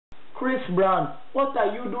Chris Brown, what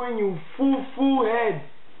are you doing, you fool head?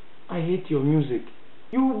 I hate your music.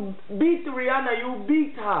 You beat Rihanna, you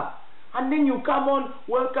beat her. And then you come on,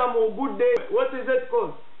 welcome or good day, what is it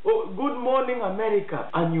called? Oh, good morning America.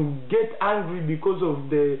 And you get angry because of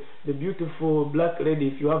the beautiful black lady.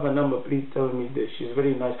 If you have a number, please tell me that she's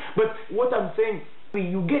very nice. But what I'm saying,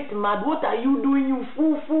 you get mad. What are you doing, you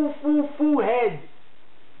fool head?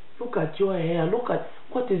 Look at your hair. Look at,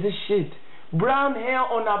 what is this shit? Brown hair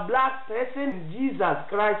on a black person? Jesus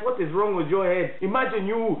Christ, what is wrong with your head? Imagine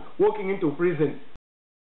you walking into prison.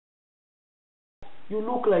 You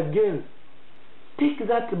look like girl. Take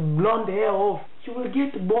that blonde hair off. You will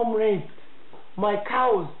get bomb raped. My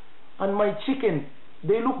cows and my chicken,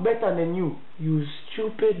 they look better than you. You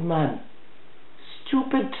stupid man.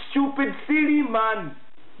 Stupid, silly man.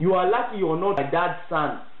 You are lucky you're not my dad's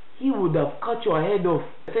son. He would have cut your head off,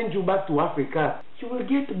 sent you back to Africa. You will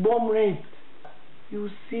get bomb raped. You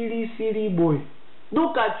silly boy.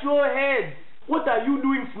 Look at your head. What are you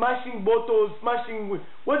doing smashing bottles,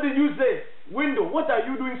 what did you say? Window. What are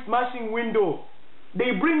you doing smashing window?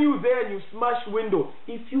 They bring you there and you smash window.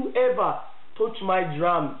 If you ever touch my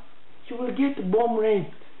drum, you will get bomb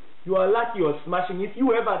raped. You are lucky you're smashing. If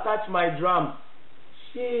you ever touch my drum,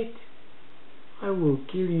 shit, I will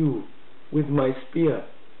kill you with my spear.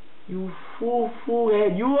 You fool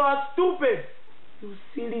head. You are stupid. You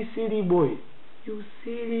silly boy. You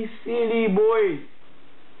silly boy.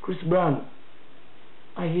 Chris Brown,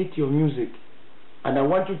 I hate your music. And I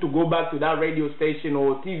want you to go back to that radio station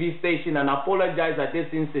or TV station and apologize at this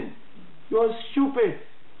instant. You are stupid.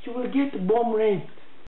 You will get bomb raped.